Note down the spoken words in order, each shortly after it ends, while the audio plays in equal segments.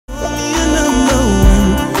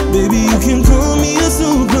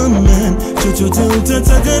Hey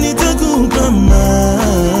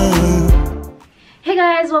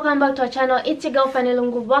guys, welcome back to our channel. It's your girl Fanny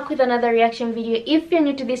back with another reaction video. If you're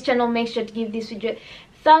new to this channel, make sure to give this video a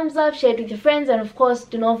thumbs up, share it with your friends, and of course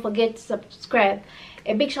do not forget to subscribe.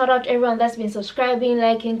 A big shout out to everyone that's been subscribing,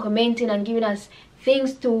 liking, commenting, and giving us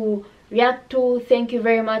things to react to. Thank you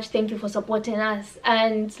very much. Thank you for supporting us.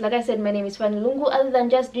 And like I said, my name is Fanny. Other than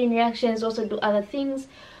just doing reactions, also do other things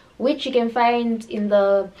which you can find in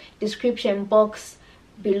the description box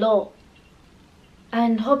below.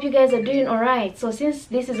 And hope you guys are doing alright. So since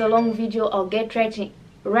this is a long video, I'll get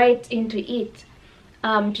right into it.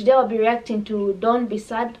 Today I'll be reacting to Don't Be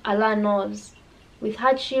Sad, Allah Knows. With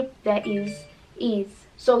Hardship there is ease.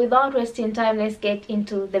 So without wasting time, let's get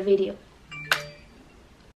into the video.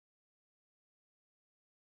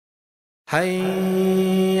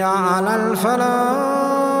 Hayya 'ala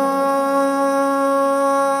al-falah.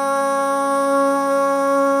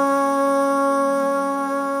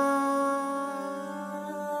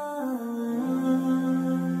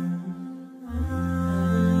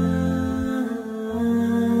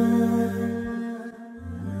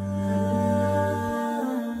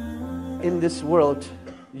 In this world,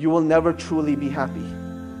 you will never truly be happy.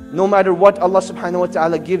 No matter what Allah subhanahu wa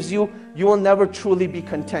ta'ala gives you, you will never truly be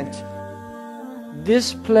content.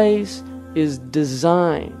 This place is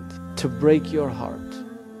designed to break your heart.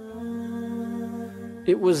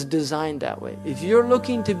 It was designed that way. If you're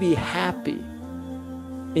looking to be happy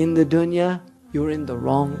in the dunya, you're in the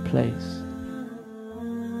wrong place.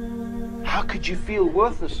 How could you feel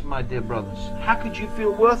worthless, my dear brothers? How could you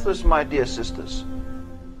feel worthless, my dear sisters?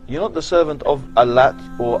 You're not the servant of Allat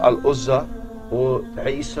or Al-Uzza or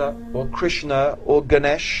Isa or Krishna or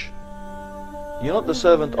Ganesh. You're not the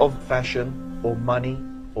servant of fashion or money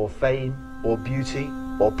or fame or beauty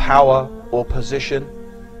or power or position.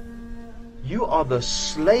 You are the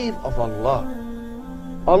slave of Allah.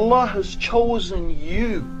 Allah has chosen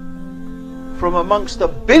you from amongst the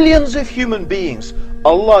billions of human beings.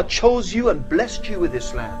 Allah chose you and blessed you with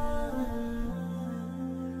Islam.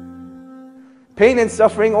 Pain and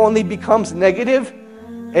suffering only becomes negative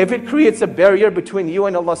if it creates a barrier between you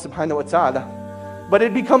and Allah subhanahu wa ta'ala. But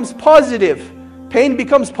it becomes positive. Pain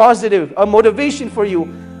becomes positive, a motivation for you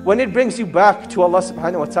when it brings you back to Allah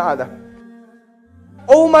subhanahu wa ta'ala.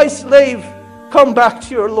 Oh my slave, come back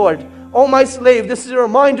to your Lord. Oh my slave, this is a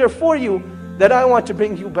reminder for you that I want to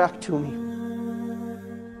bring you back to me.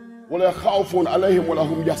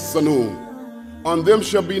 On them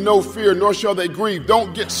shall be no fear, nor shall they grieve.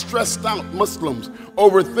 Don't get stressed out, Muslims,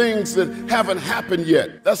 over things that haven't happened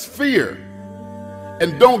yet. That's fear.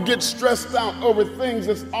 And don't get stressed out over things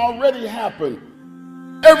that's already happened.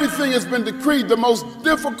 Everything has been decreed. The most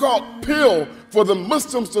difficult pill for the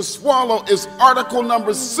Muslims to swallow is article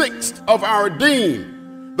number 6 of our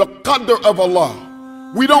deen, the qadr of Allah.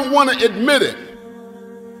 We don't want to admit it.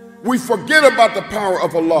 We forget about the power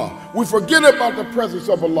of Allah. We forget about the presence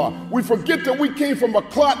of Allah. We forget that we came from a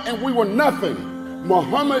clot and we were nothing.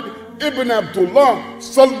 Muhammad ibn Abdullah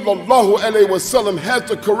sallallahu alayhi wasallam had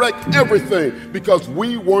to correct everything because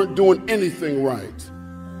we weren't doing anything right.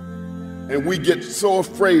 And we get so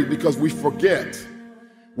afraid because we forget.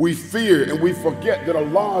 We fear and we forget that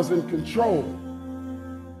Allah is in control.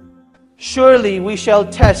 Surely we shall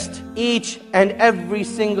test each and every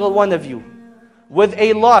single one of you with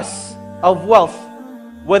a loss of wealth,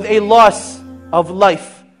 with a loss of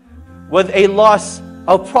life, with a loss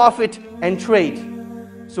of profit and trade.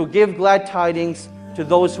 So give glad tidings to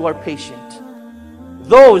those who are patient.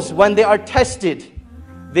 Those, when they are tested,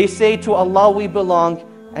 they say, to Allah we belong,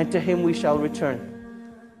 and to Him we shall return.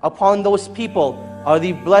 Upon those people are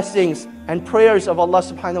the blessings and prayers of Allah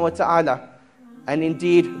subhanahu wa ta'ala. And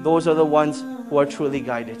indeed, those are the ones who are truly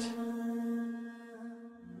guided.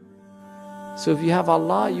 So if you have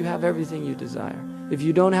Allah, you have everything you desire. If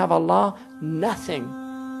you don't have Allah, nothing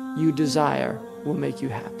you desire will make you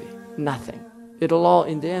happy. Nothing. It'll all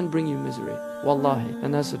in the end bring you misery. Wallahi.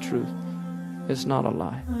 And that's the truth. It's not a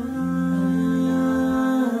lie.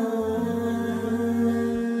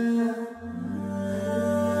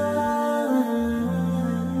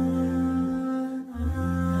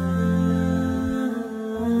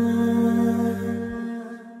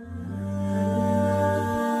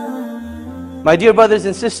 My dear brothers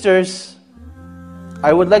and sisters,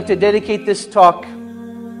 I would like to dedicate this talk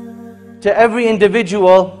to every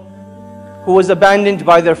individual who was abandoned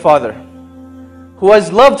by their father, who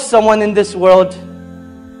has loved someone in this world,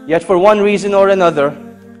 yet for one reason or another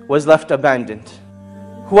was left abandoned,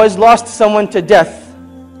 who has lost someone to death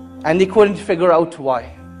and they couldn't figure out why.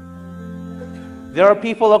 There are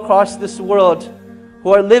people across this world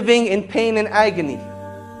who are living in pain and agony,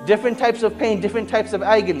 different types of pain, different types of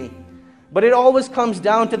agony. But it always comes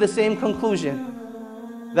down to the same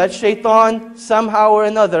conclusion, that shaitan somehow or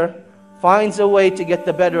another finds a way to get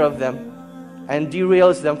the better of them and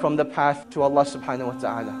derails them from the path to Allah subhanahu wa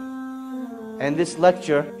ta'ala. And this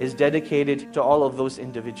lecture is dedicated to all of those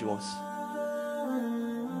individuals.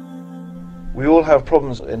 We all have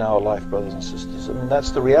problems in our life, brothers and sisters. I mean,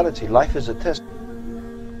 that's the reality. Life is a test.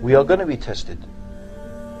 We are going to be tested.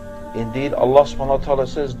 Indeed, Allah subhanahu wa ta'ala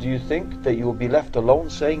says, do you think that you will be left alone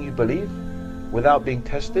saying you believe without being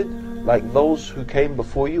tested, like those who came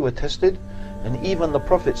before you were tested? And even the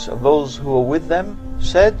prophets and those who were with them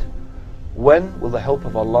said, when will the help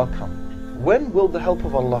of Allah come? When will the help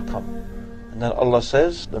of Allah come? And then Allah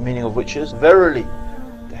says, the meaning of which is, verily,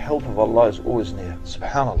 the help of Allah is always near.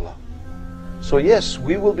 Subhanallah. So yes,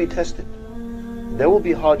 we will be tested. There will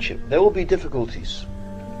be hardship. There will be difficulties.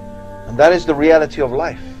 And that is the reality of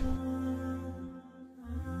life.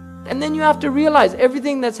 And then you have to realize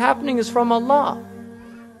everything that's happening is from Allah.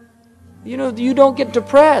 You know, you don't get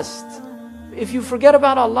depressed. If you forget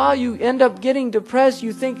about Allah, you end up getting depressed.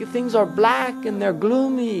 You think things are black and they're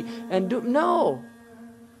gloomy. No,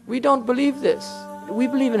 we don't believe this. We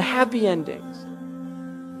believe in happy endings.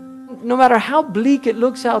 No matter how bleak it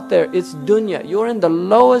looks out there, it's dunya. You're in the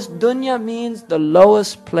lowest. Dunya means the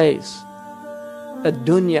lowest place. A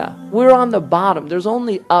dunya. We're on the bottom. There's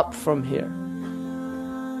only up from here.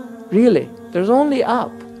 Really, there's only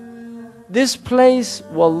up. This place,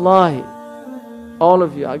 wallahi, all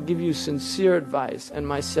of you, I'll give you sincere advice, and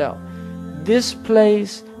myself. This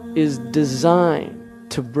place is designed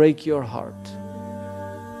to break your heart.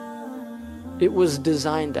 It was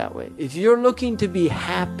designed that way. If you're looking to be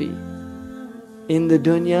happy in the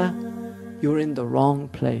dunya, you're in the wrong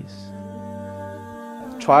place.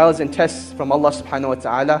 Trials and tests from Allah subhanahu wa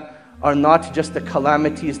ta'ala are not just the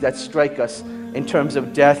calamities that strike us in terms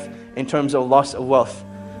of death, in terms of loss of wealth,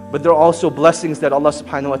 but they're also blessings that Allah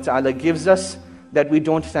subhanahu wa ta'ala gives us that we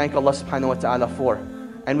don't thank Allah subhanahu wa ta'ala for,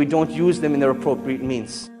 and we don't use them in their appropriate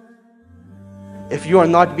means. If you are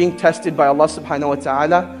not being tested by Allah subhanahu wa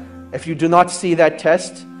ta'ala, if you do not see that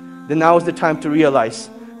test, then now is the time to realize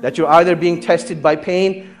that you're either being tested by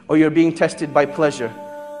pain or you're being tested by pleasure.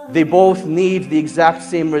 They both need the exact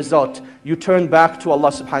same result. You turn back to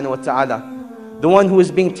Allah subhanahu wa ta'ala. The one who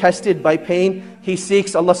is being tested by pain, he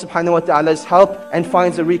seeks Allah subhanahu wa ta'ala's help and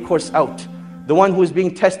finds a recourse out. The one who is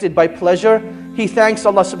being tested by pleasure, he thanks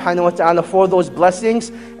Allah subhanahu wa ta'ala for those blessings,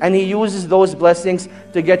 and he uses those blessings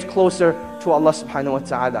to get closer to Allah subhanahu wa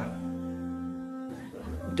ta'ala.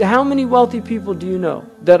 How many wealthy people do you know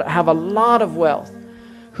that have a lot of wealth,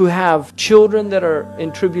 who have children that are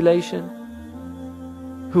in tribulation,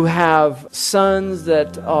 who have sons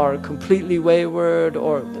that are completely wayward?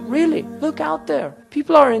 Or really, look out there.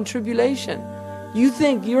 People are in tribulation. You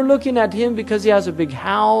think you're looking at him because he has a big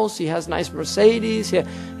house, he has nice Mercedes.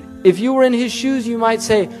 If you were in his shoes, you might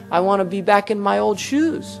say, I want to be back in my old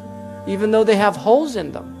shoes, even though they have holes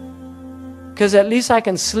in them, because at least I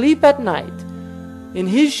can sleep at night. In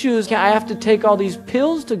his shoes, I have to take all these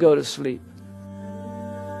pills to go to sleep.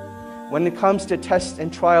 When it comes to tests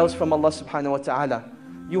and trials from Allah subhanahu wa ta'ala,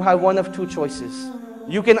 you have one of two choices.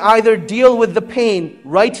 You can either deal with the pain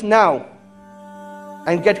right now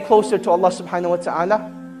and get closer to Allah subhanahu wa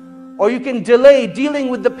ta'ala, or you can delay dealing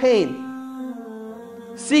with the pain,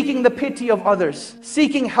 seeking the pity of others,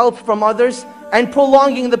 seeking help from others, and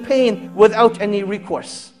prolonging the pain without any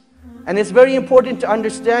recourse. And it's very important to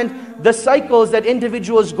understand the cycles that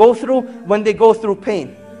individuals go through when they go through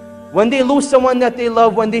pain. When they lose someone that they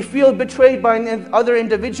love, when they feel betrayed by another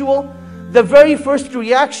individual, the very first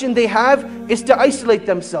reaction they have is to isolate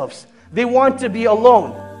themselves. They want to be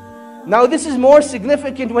alone. Now this is more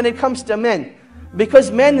significant when it comes to men, because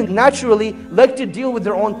men naturally like to deal with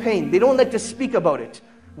their own pain. They don't like to speak about it.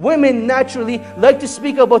 Women naturally like to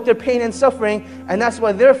speak about their pain and suffering, and that's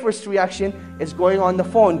why their first reaction is going on the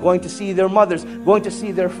phone, going to see their mothers, going to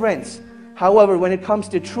see their friends. However, when it comes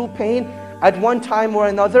to true pain, at one time or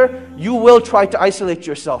another, you will try to isolate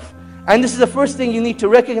yourself. And this is the first thing you need to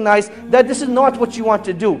recognize, that this is not what you want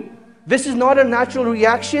to do. This is not a natural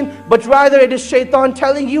reaction, but rather it is shaitan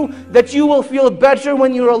telling you that you will feel better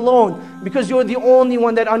when you're alone, because you're the only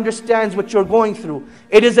one that understands what you're going through.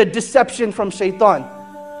 It is a deception from shaitan.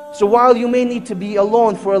 So while you may need to be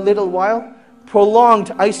alone for a little while,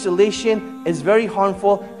 prolonged isolation is very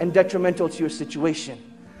harmful and detrimental to your situation.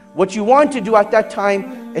 What you want to do at that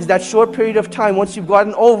time is that short period of time, once you've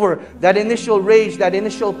gotten over that initial rage, that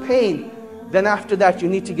initial pain, then after that you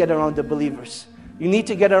need to get around the believers. You need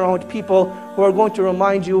to get around people who are going to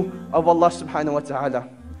remind you of Allah subhanahu wa ta'ala.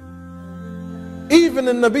 Even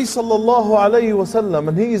in Nabi sallallahu alayhi wasallam,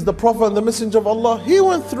 and he is the Prophet and the Messenger of Allah, he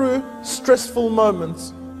went through stressful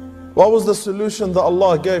moments. What was the solution that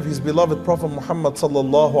Allah gave His beloved Prophet Muhammad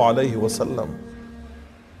sallallahu alayhi wasallam?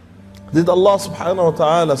 Did Allah subhanahu wa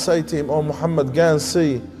ta'ala say to him, "Oh Muhammad, go and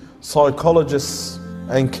see psychologists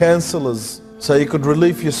and counselors so you could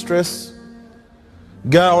relieve your stress?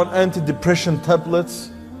 Go on antidepressant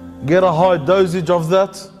tablets, get a high dosage of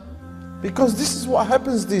that"? Because this is what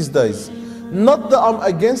happens these days. Not that I'm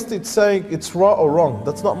against it, saying it's right or wrong.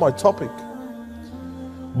 That's not my topic.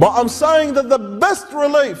 But I'm saying that the best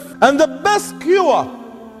relief and the best cure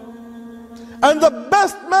and the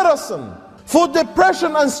best medicine for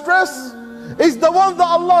depression and stress is the one that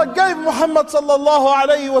Allah gave Muhammad sallallahu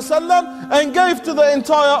alayhi wasallam and gave to the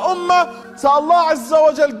entire ummah. So Allah Azza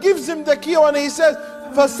wa Jal gives him the cure, and He says,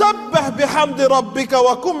 فَسَبِّحْ بِحَمْدِ رَبِّكَ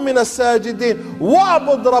وَكُن مِّنَ السَّاجِدِينَ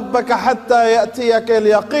وَاعْبُدْ رَبَّكَ حَتَّى يَأْتِيَكَ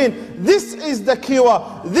الْيَقِينَ. This is the cure.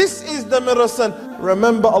 This is the medicine.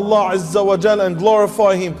 Remember Allah Azza wa Jal and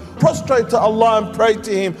glorify Him. Prostrate to Allah and pray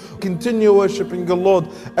to Him. Continue worshipping the Lord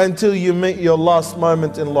until you meet your last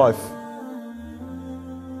moment in life.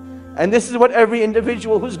 And this is what every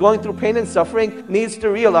individual who's going through pain and suffering needs to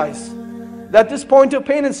realize. That this point of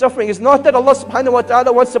pain and suffering is not that Allah subhanahu wa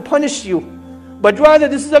ta'ala wants to punish you, but rather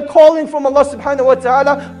this is a calling from Allah subhanahu wa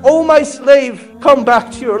ta'ala. "Oh my slave, come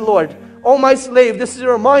back to your Lord. Oh my slave, this is a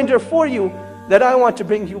reminder for you that I want to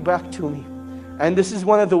bring you back to me." And this is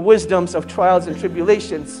one of the wisdoms of trials and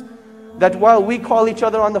tribulations. That while we call each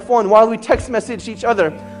other on the phone, while we text message each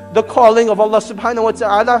other, the calling of Allah subhanahu wa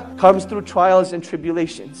ta'ala comes through trials and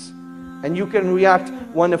tribulations. And you can react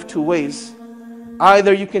one of two ways.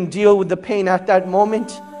 Either you can deal with the pain at that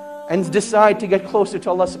moment and decide to get closer to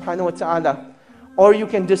Allah subhanahu wa ta'ala. Or you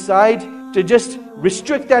can decide to just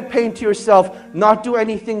restrict that pain to yourself, not do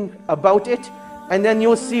anything about it, and then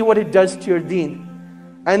you'll see what it does to your deen.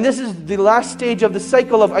 And this is the last stage of the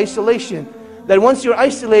cycle of isolation. That once you're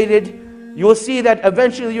isolated, you will see that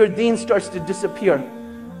eventually your deen starts to disappear.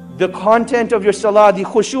 The content of your salah, the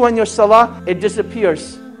khushu in your salah, it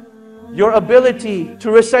disappears. Your ability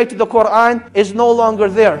to recite the Quran is no longer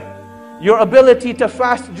there. Your ability to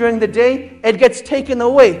fast during the day, it gets taken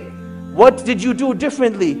away. What did you do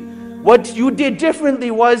differently? What you did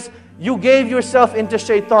differently was you gave yourself into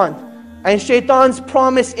shaitan. And shaitan's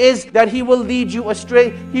promise is that he will lead you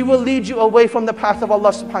astray. He will lead you away from the path of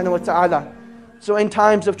Allah subhanahu wa ta'ala. So in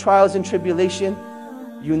times of trials and tribulation,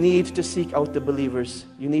 you need to seek out the believers.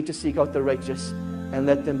 You need to seek out the righteous and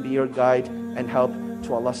let them be your guide and help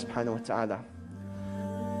to Allah subhanahu wa ta'ala.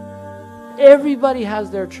 Everybody has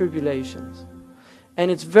their tribulations. And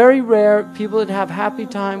it's very rare, people that have happy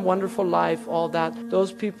time, wonderful life, all that,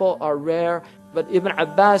 those people are rare. But Ibn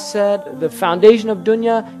Abbas said, the foundation of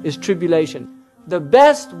dunya is tribulation. The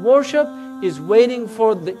best worship is waiting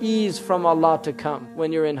for the ease from Allah to come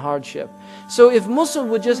when you're in hardship. So if Muslims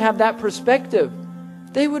would just have that perspective,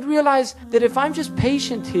 they would realize that if I'm just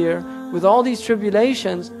patient here with all these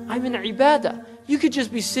tribulations, I'm in ibadah. You could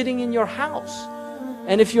just be sitting in your house.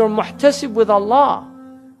 And if you're muhtasib with Allah,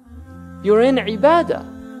 you're in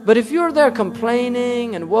ibadah. But if you're there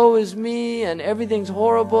complaining and woe is me and everything's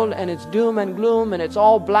horrible and it's doom and gloom and it's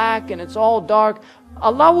all black and it's all dark,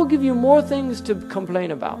 Allah will give you more things to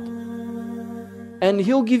complain about. And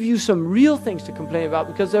He'll give you some real things to complain about,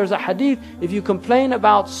 because there's a hadith, if you complain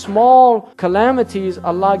about small calamities,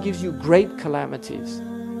 Allah gives you great calamities.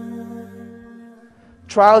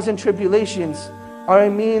 Trials and tribulations are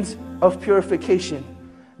a means of purification.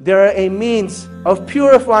 They're a means of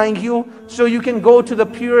purifying you so you can go to the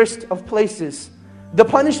purest of places. The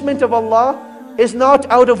punishment of Allah is not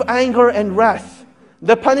out of anger and wrath.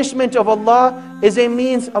 The punishment of Allah is a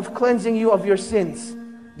means of cleansing you of your sins.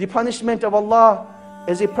 The punishment of Allah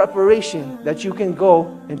is a preparation that you can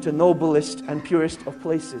go into noblest and purest of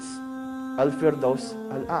places. Al-Firdaus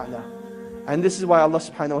Al-A'la. And this is why Allah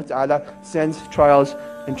subhanahu wa ta'ala sends trials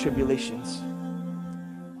and tribulations.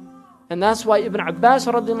 And that's why Ibn Abbas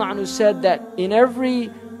radiallahu anhu said that in every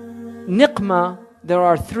niqmah, there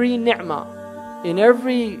are 3 ni'mah. In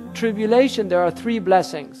every tribulation, there are 3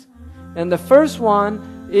 blessings. And the first one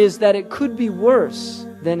is that it could be worse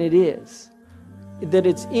than it is. That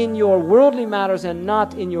it's in your worldly matters and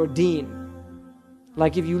not in your deen.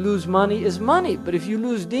 Like if you lose money, it's money. But if you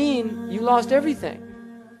lose deen, you lost everything.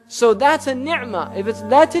 So that's a ni'mah. If it's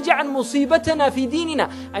لا تجعل مصيبتنا في ديننا.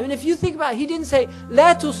 I mean, if you think about it, He didn't say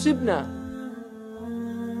لا تصبنا.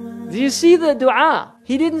 Do you see the dua?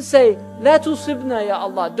 He didn't say لا تصبنا يا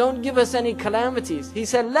Allah. Don't give us any calamities. He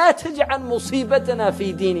said لا تجعل مصيبتنا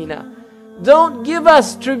في ديننا. Don't give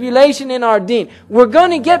us tribulation in our deen. We're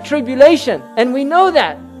going to get tribulation. And we know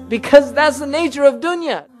that. because that's the nature of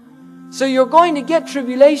dunya. So you're going to get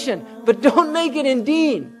tribulation, but don't make it in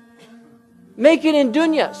deen. Make it in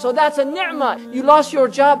dunya. So that's a ni'mah. You lost your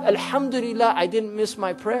job. Alhamdulillah, I didn't miss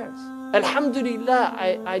my prayers. Alhamdulillah,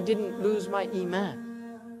 I didn't lose my iman.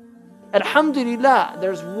 Alhamdulillah,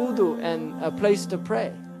 there's wudu and a place to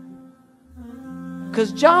pray.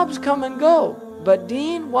 Because jobs come and go. But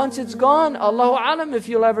deen, once it's gone, Allahu alam if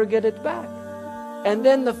you'll ever get it back. And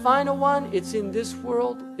then the final one, it's in this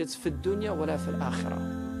world, it's fi dunya wala fil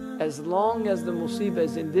akhirah. As long as the musibah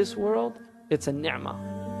is in this world, it's a ni'mah.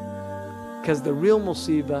 Because the real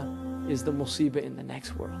musibah is the musibah in the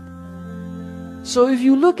next world. So if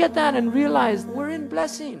you look at that and realize we're in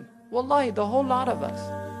blessing, wallahi, the whole lot of us.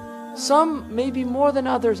 Some maybe more than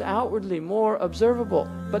others outwardly, more observable,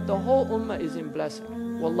 but the whole ummah is in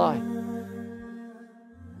blessing, wallahi.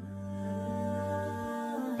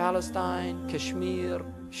 Palestine, Kashmir,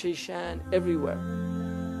 Shishan, everywhere.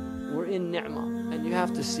 We're in ni'mah, and you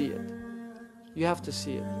have to see it. You have to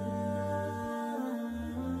see it.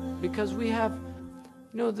 Because we have,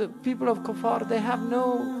 the people of Kufar, they have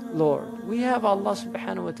no Lord. We have Allah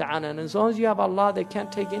subhanahu wa ta'ala, and as long as you have Allah, they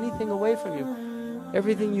can't take anything away from you.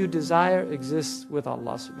 Everything you desire exists with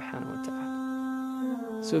Allah subhanahu wa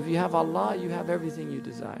ta'ala. So if you have Allah, you have everything you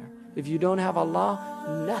desire. If you don't have Allah,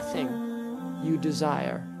 nothing you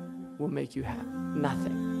desire will make you happy.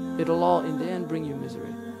 Nothing. It'll all in the end bring you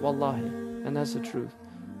misery. Wallahi. And that's the truth.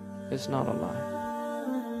 It's not a lie.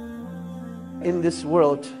 In this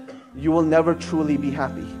world, you will never truly be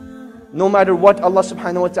happy. No matter what Allah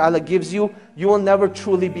subhanahu wa ta'ala gives you, you will never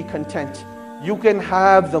truly be content. You can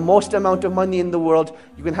have the most amount of money in the world,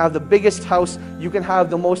 you can have the biggest house, you can have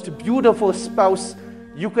the most beautiful spouse,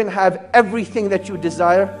 you can have everything that you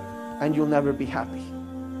desire, and you'll never be happy.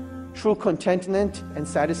 True contentment and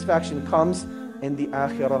satisfaction comes in the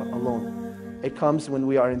akhirah alone. It comes when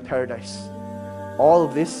we are in paradise. All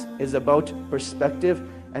of this is about perspective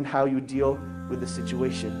and how you deal with the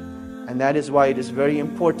situation. And that is why it is very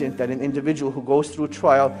important that an individual who goes through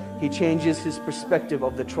trial, he changes his perspective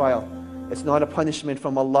of the trial. It's not a punishment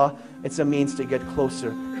from Allah, it's a means to get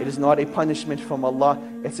closer. It is not a punishment from Allah,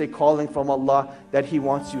 it's a calling from Allah that He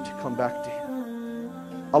wants you to come back to Him.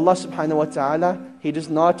 Allah subhanahu wa ta'ala, He does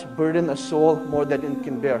not burden a soul more than it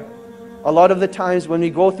can bear. A lot of the times when we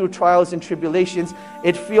go through trials and tribulations,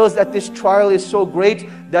 it feels that this trial is so great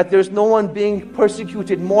that there's no one being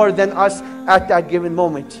persecuted more than us at that given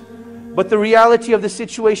moment. But the reality of the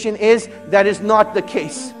situation is that is not the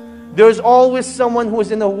case. There's always someone who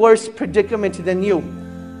is in a worse predicament than you.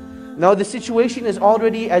 Now the situation is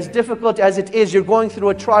already as difficult as it is. You're going through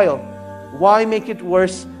a trial. Why make it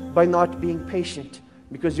worse by not being patient?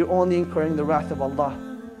 Because you're only incurring the wrath of Allah.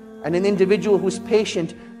 And an individual who's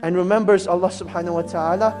patient and remembers Allah subhanahu wa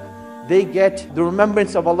ta'ala, they get the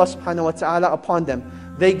remembrance of Allah subhanahu wa ta'ala upon them.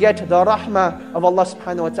 They get the rahmah of Allah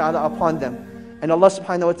subhanahu wa ta'ala upon them. And Allah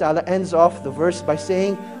subhanahu wa ta'ala ends off the verse by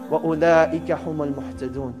saying, وَأُولَٰئِكَ هُمُ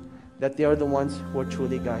الْمُهْتَدُونَ, that they are the ones who are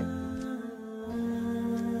truly guided.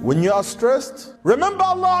 When you are stressed, remember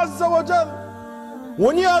Allah Azza wa Jal.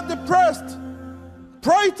 When you are depressed,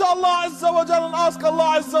 pray to Allah Azza wa Jal and ask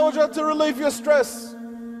Allah Azza wa Jal to relieve your stress.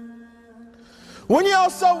 When you are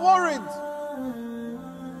so worried,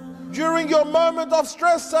 during your moment of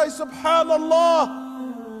stress, say Subhanallah,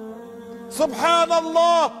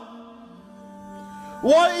 Subhanallah.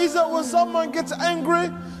 Why is it when someone gets angry,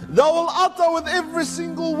 they will utter with every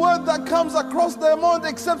single word that comes across their mind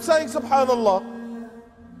except saying Subhanallah?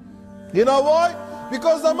 You know why?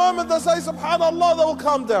 Because the moment they say Subhanallah, they will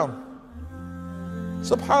calm down.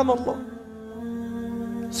 Subhanallah.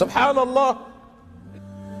 Subhanallah.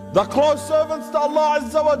 The close servants to Allah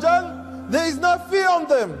Azza wa Jal, there is no fear on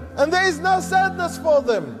them and there is no sadness for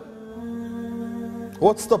them.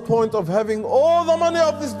 What's the point of having all the money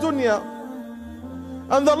of this dunya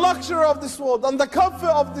and the luxury of this world and the comfort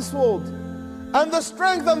of this world and the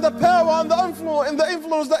strength and the power and the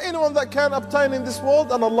influence that anyone that can obtain in this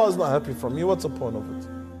world, and Allah is not happy from you? What's the point of it?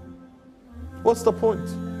 What's the point?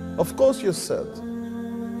 Of course you're sad.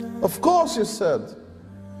 Of course you're sad.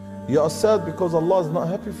 You are sad because Allah is not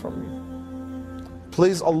happy from you.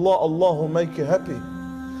 Please Allah, Allah will make you happy.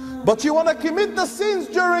 But you want to commit the sins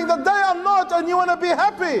during the day and night and you want to be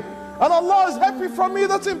happy and Allah is happy from you?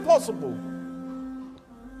 That's impossible.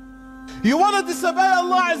 You want to disobey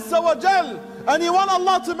Allah Azza wa Jal and you want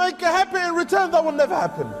Allah to make you happy in return? That will never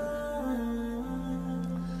happen.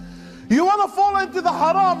 You want to fall into the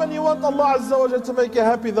haram and you want Allah Azza wa Jal to make you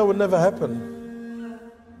happy? That will never happen.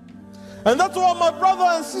 And that's why, my brother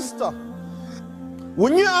and sister,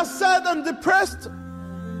 when you are sad and depressed,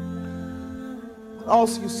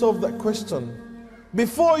 ask yourself that question.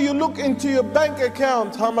 Before you look into your bank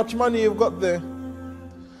account, how much money you've got there.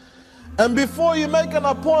 And before you make an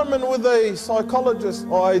appointment with a psychologist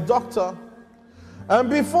or a doctor, and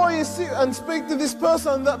before you sit and speak to this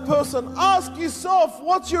person and that person, ask yourself,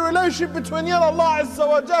 what's your relationship between you and Allah Azza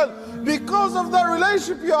wa Jal? Because of that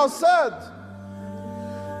relationship you are sad.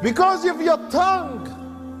 Because of your tongue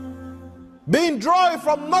being dry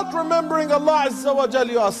from not remembering Allah Azza wa Jal,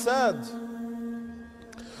 you are sad.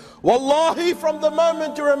 Wallahi, from the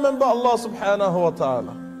moment you remember Allah subhanahu wa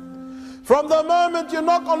ta'ala, from the moment you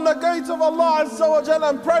knock on the gates of Allah Azza wa Jal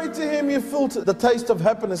and pray to Him, you feel the taste of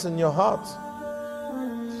happiness in your heart.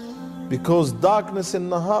 Because darkness in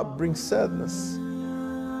the heart brings sadness.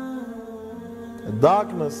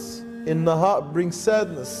 Darkness in the heart brings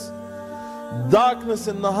sadness. Darkness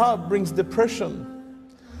in the heart brings depression.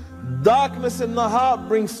 Darkness in the heart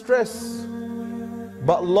brings stress.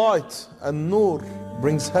 But light and nur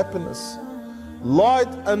brings happiness.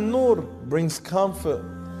 Light and nur brings comfort.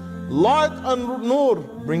 Light and nur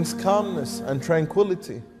brings calmness and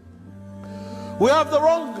tranquility. We have the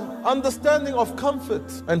wrong understanding of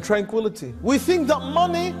comfort and tranquility. We think that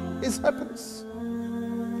money is happiness.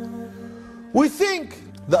 We think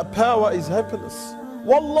that power is happiness.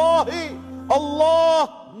 Wallahi,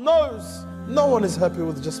 Allah knows no one is happy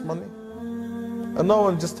with just money. And no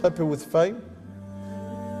one is just happy with fame.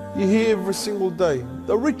 You hear every single day,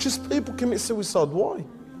 the richest people commit suicide. Why?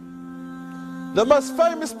 The most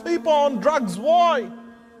famous people are on drugs. Why?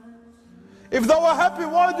 If they were happy,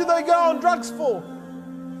 why do they go on drugs for?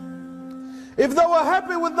 If they were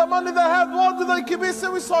happy with the money they had, why do they commit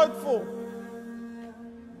suicide for?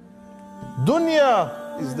 Dunya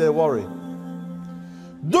is their worry.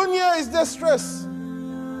 Dunya is their stress.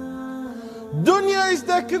 Dunya is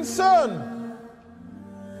their concern.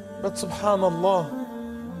 But subhanallah,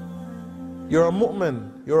 you're a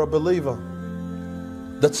mu'min, you're a believer.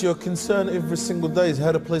 That's your concern every single day, is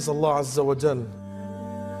how to please Allah Azza wa Jal.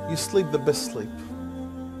 You sleep the best sleep.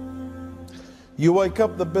 You wake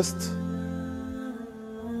up the best.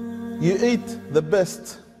 You eat the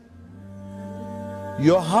best.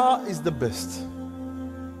 Your heart is the best.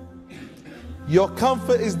 Your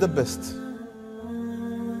comfort is the best.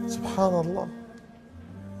 Subhanallah.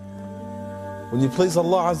 When you please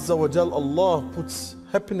Allah Azza wa Jal, Allah puts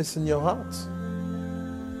happiness in your heart.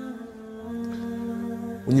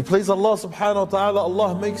 When you please Allah subhanahu wa ta'ala,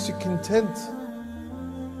 Allah makes you content.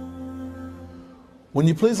 When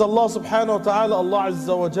you please Allah subhanahu wa ta'ala, Allah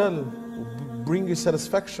Azza wa Jal will bring you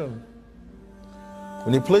satisfaction.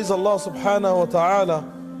 When you please Allah subhanahu wa ta'ala,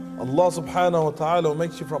 Allah subhanahu wa ta'ala will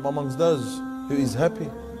make you from amongst those who is happy.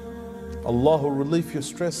 Allah will relieve your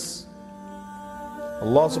stress.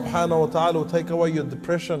 Allah subhanahu wa ta'ala will take away your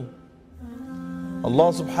depression.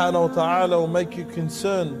 Allah subhanahu wa ta'ala will make you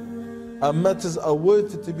concerned and matters are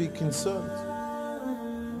worthy to be concerned.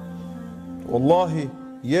 Wallahi,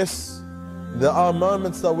 yes, there are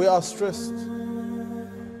moments that we are stressed.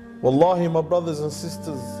 Wallahi, my brothers and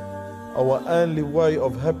sisters, our only way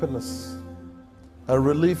of happiness and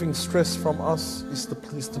relieving stress from us is to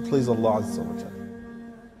please Allah Azza wa Jalla.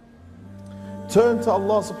 Turn to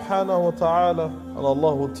Allah subhanahu wa ta'ala and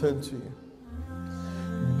Allah will turn to you.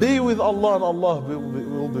 Be with Allah and Allah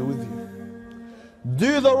will be with you.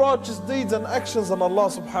 Do the righteous deeds and actions and Allah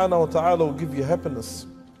subhanahu wa ta'ala will give you happiness.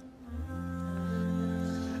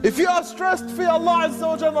 If you are stressed, fear Allah Azza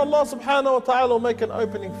wa Jalla, Allah subhanahu wa ta'ala will make an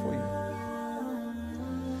opening for you.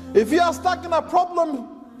 If you are stuck in a problem,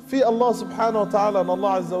 fear Allah subhanahu wa ta'ala and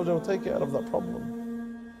Allah Azza wa Jalla will take you out of that problem.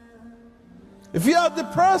 If you are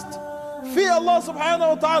depressed, fear Allah subhanahu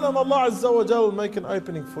wa ta'ala and Allah Azza wa Jalla will make an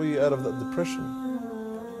opening for you out of that depression.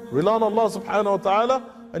 Rely on Allah subhanahu wa ta'ala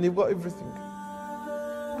and you've got everything.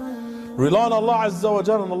 Rely on Allah Azza wa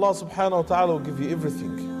Jalla and Allah subhanahu wa ta'ala will give you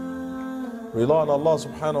everything. Rely on Allah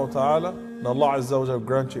subhanahu wa ta'ala and Allah Azza wa Jalla will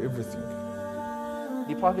grant you everything.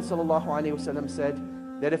 The Prophet ﷺ said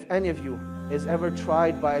that if any of you is ever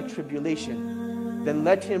tried by a tribulation, then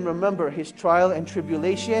let him remember his trial and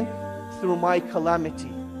tribulation through my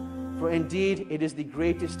calamity. For indeed it is the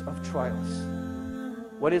greatest of trials.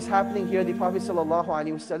 What is happening here, the Prophet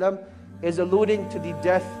ﷺ is alluding to the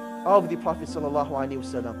death of the Prophet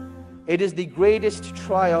ﷺ. It is the greatest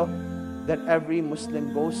trial that every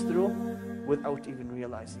Muslim goes through without even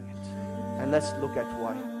realizing it. And let's look at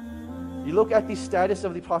why. You look at the status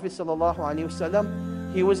of the Prophet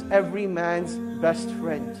ﷺ, he was every man's best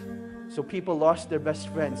friend. So people lost their best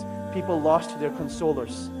friends. People lost their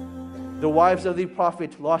consolers. The wives of the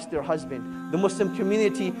Prophet lost their husband. The Muslim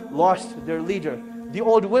community lost their leader. The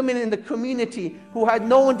old women in the community who had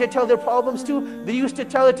no one to tell their problems to, they used to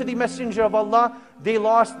tell it to the Messenger of Allah. They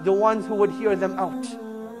lost the ones who would hear them out.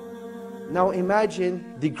 Now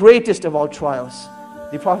imagine the greatest of all trials.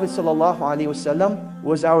 The Prophet ﷺ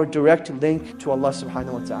was our direct link to Allah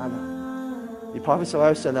subhanahu wa ta'ala. The Prophet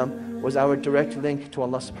ﷺ was our direct link to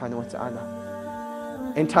Allah subhanahu wa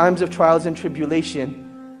ta'ala. In times of trials and tribulation,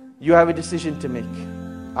 you have a decision to make.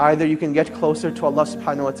 Either you can get closer to Allah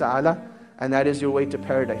subhanahu wa ta'ala, and that is your way to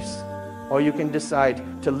paradise. Or you can decide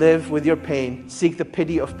to live with your pain, seek the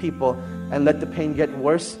pity of people, and let the pain get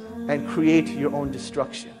worse, and create your own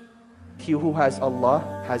destruction. He who has Allah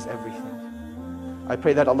has everything. I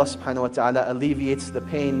pray that Allah subhanahu wa ta'ala alleviates the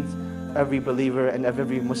pains of every believer and of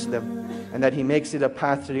every Muslim, and that He makes it a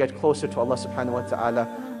path to get closer to Allah subhanahu wa ta'ala,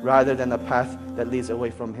 rather than a path that leads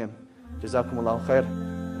away from Him. Jazakumullahu khair.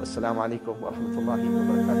 Wassalamu alaikum wa rahmatullahi wa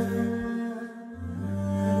barakatuh.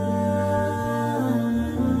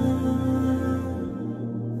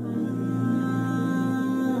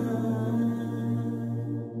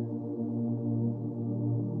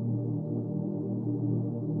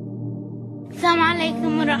 Assalamu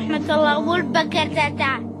alaikum wa rahmatullahi wa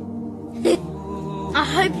barakatuh. I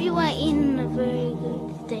hope you are in a very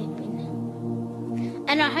good state right now.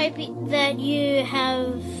 And I hope that you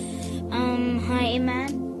have high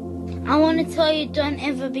iman. I want to tell you, don't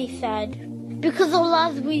ever be sad, because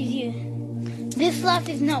Allah's with you. This life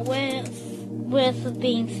is not worth of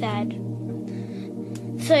being sad.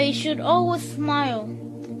 So you should always smile,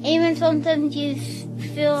 even sometimes you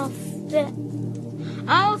feel sad.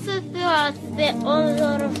 I also feel upset a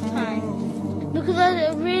lot of times, because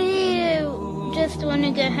I really just want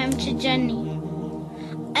to go home to Jenny,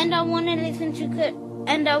 and I want to listen to Quran,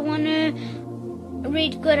 and I want to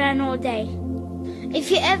read Quran all day. If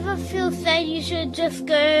you ever feel sad, you should just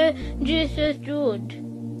go do sujood,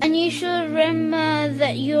 and you should remember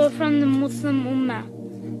that you're from the Muslim Ummah.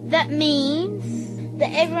 That means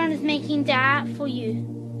that everyone is making dua for you,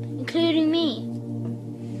 including me.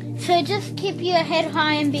 So just keep your head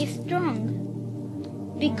high and be strong.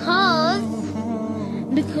 Because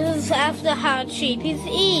after hardship is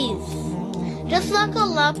ease. Just like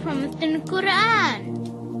Allah promised in the Quran.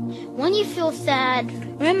 When you feel sad,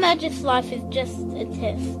 remember this life is just a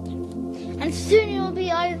test. And soon it will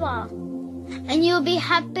be over. And you'll be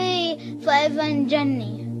happy forever in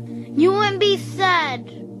Jannah. You won't be sad.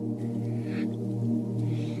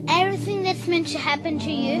 Everything that's meant to happen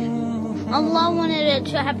to you, Allah wanted it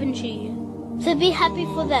to happen to you. So be happy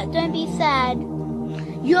for that. Don't be sad.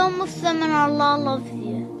 You're Muslim and Allah loves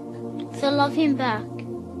you. So love Him back.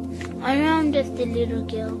 I know I'm just a little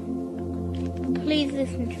girl. But please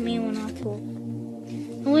listen to me when I talk.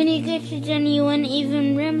 And when you get to Jannah, you won't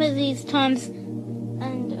even remember these times.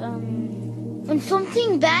 And when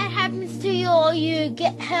something bad happens to you or you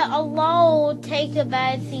get hurt, Allah will take the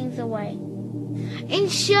bad things away.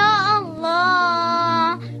 Inshallah,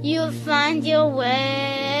 you'll find your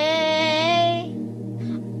way.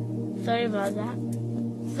 Sorry about that.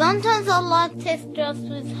 Sometimes Allah tests us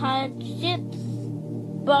with hardships,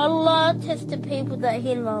 but Allah tests the people that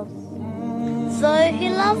He loves. So He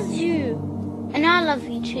loves you, and I love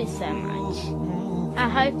you too so much. I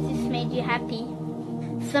hope this made you happy.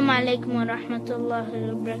 Assalamu alaikum wa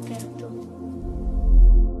rahmatullahi wa barakatuh.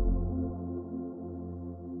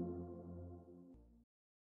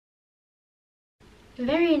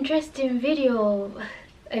 Very interesting video.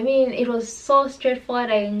 I mean, it was so straightforward.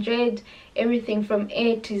 I enjoyed everything from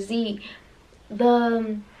A to Z.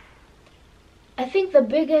 I think the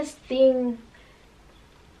biggest thing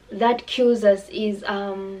that kills us is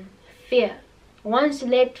fear. Once you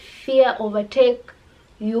let fear overtake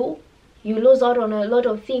you, you lose out on a lot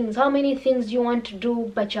of things. How many things you want to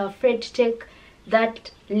do, but you're afraid to take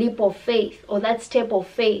that leap of faith or that step of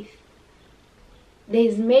faith.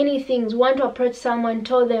 There's many things. We want to approach someone,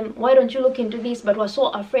 tell them, why don't you look into this? But we're so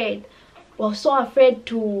afraid. We're so afraid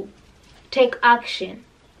to take action,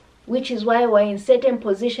 which is why we're in certain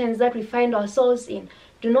positions that we find ourselves in.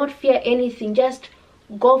 Do not fear anything. Just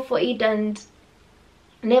go for it and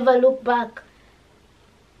never look back.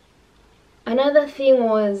 Another thing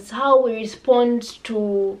was how we respond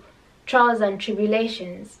to trials and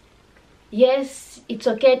tribulations. Yes, it's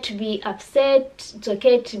okay to be upset, it's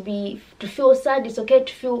okay to feel sad, it's okay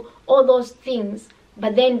to feel all those things,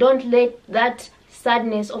 but then don't let that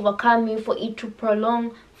sadness overcome you for it to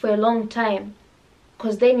prolong for a long time,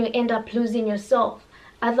 because then you end up losing yourself.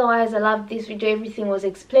 Otherwise, I love this video. Everything was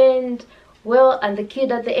explained well, and the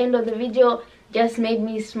kid at the end of the video just made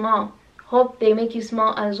me smile. hope they make you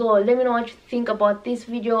smile as well. Let me know what you think about this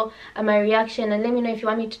video and my reaction, and let me know if you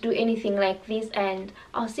want me to do anything like this, and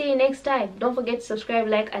I'll see you next time. Don't forget to subscribe,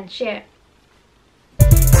 like and share.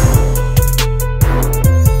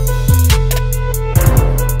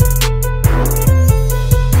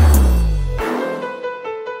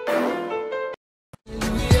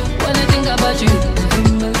 When I think about you